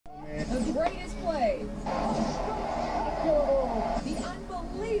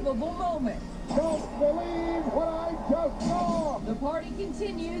unbelievable moments. Don't believe what I just saw! The party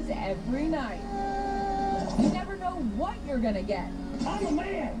continues every night. You never know what you're gonna get. I'm a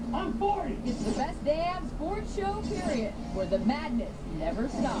man. I'm 40. It's the best damn sports show, period, where the madness never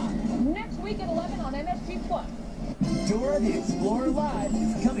stops. Next week at 11 on MSG Plus. Dora the Explorer Live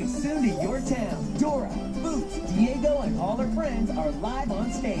is coming soon to your town. Dora, Boots, Diego, and all her friends are live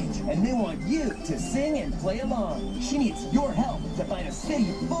on stage, and they want you to sing and play along. She needs your help to find a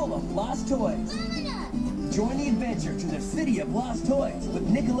city full of lost toys. Join the adventure to the city of lost toys with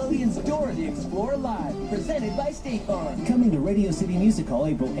Nickelodeon's Dora the Explorer Live, presented by State Farm. Coming to Radio City Music Hall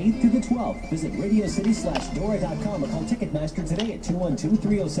April 8th through the 12th. Visit radiocity/dora.com or call Ticketmaster today at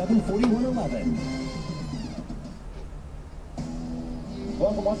 212-307-4111.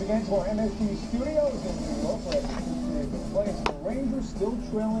 Welcome once again to our MSG studios in New York, where the place the Rangers still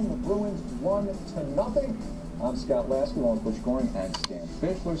trailing the Bruins 1-0. I'm Scott Lasky, along with Butch Goring and Stan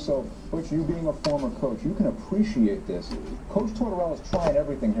Fischler. So, Butch, you being a former coach, you can appreciate this. Coach Tortorella's trying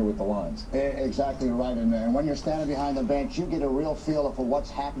everything here with the lines. Exactly right. And when you're standing behind the bench, you get a real feel for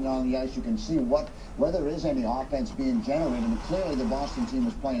what's happening on the ice. You can see whether there is any offense being generated. And clearly, the Boston team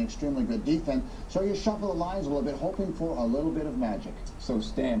is playing extremely good defense. So you shuffle the lines a little bit, hoping for a little bit of magic. So,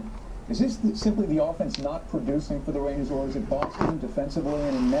 Stan, is this simply the offense not producing for the Rangers, or is it Boston defensively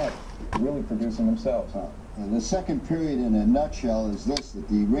and in net really producing themselves? The second period, in a nutshell, is this, that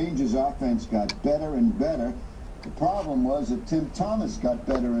the Rangers offense got better and better. The problem was that Tim Thomas got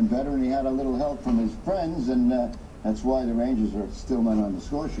better and better, and he had a little help from his friends, and that's why the Rangers are still not on the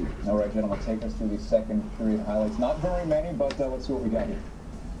score sheet. All right, gentlemen, take us through the second period highlights. Not very many, but let's see what we got here.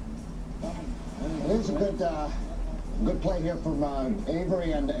 Here's a good play here from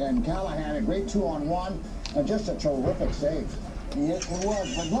Avery and Callahan. A great 2-on-1, and just a terrific save. Yes, it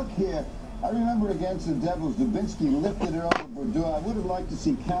was, but look here. I remember against the Devils, Dubinsky lifted it over Bordeaux. I would have liked to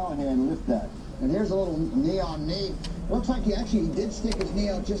see Callahan lift that. And here's a little knee-on-knee. Looks like he did stick his knee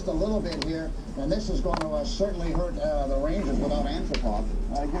out just a little bit here, and this is going to certainly hurt the Rangers without Antropov.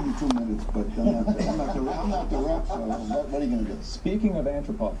 I give him 2 minutes, but I'm not the ref, so what are you going to do? Speaking of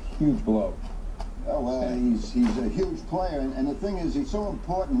Antropov, huge blow. Oh, well, he's a huge player, and the thing is, he's so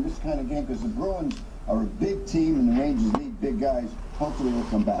important in this kind of game because the Bruins are a big team and the Rangers need big guys. Hopefully he'll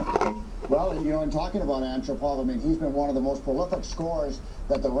come back. Well, you know, in talking about Antropov, I mean, he's been one of the most prolific scorers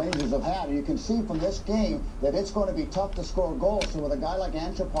that the Rangers have had. And you can see from this game that it's going to be tough to score goals. So with a guy like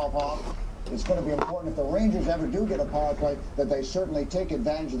Antropov, it's going to be important if the Rangers ever do get a power play that they certainly take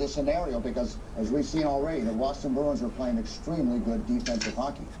advantage of this scenario, because as we've seen already, the Boston Bruins are playing extremely good defensive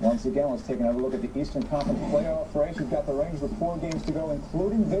hockey. Once again, let's take another look at the Eastern Conference playoff race. We've got the Rangers with 4 games to go,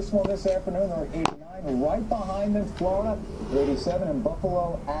 including this one this afternoon. They're at 89. Right behind them, Florida, 87, and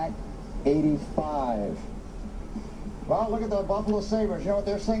Buffalo at 85. Well, look at the Buffalo Sabres. You know what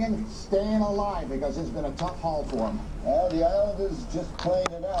they're singing? Staying alive, because it's been a tough haul for them. Well, the Islanders just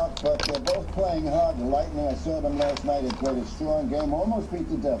playing it out, but they're both playing hard. The Lightning, I saw them last night. They played a strong game, almost beat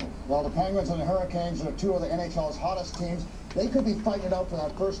the Devils. Well, the Penguins and the Hurricanes are 2 of the NHL's hottest teams. They could be fighting it out for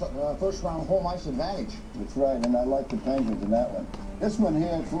that first round home ice advantage. That's right, and I like the Penguins in that one. This one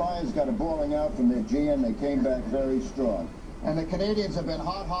here, Flyers got a bowling out from their GM. They came back very strong. And the Canadians have been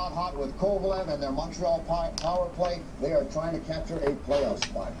hot with Kovalev and their Montreal power play. They are trying to capture a playoff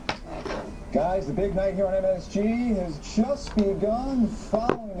spot. Guys, the big night here on MSG has just begun.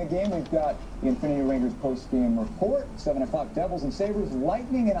 Following the game, we've got the Infinity Rangers post-game report, 7 o'clock Devils and Sabres,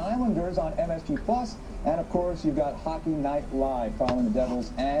 Lightning and Islanders on MSG Plus, and of course, you've got Hockey Night Live following the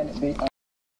Devils and the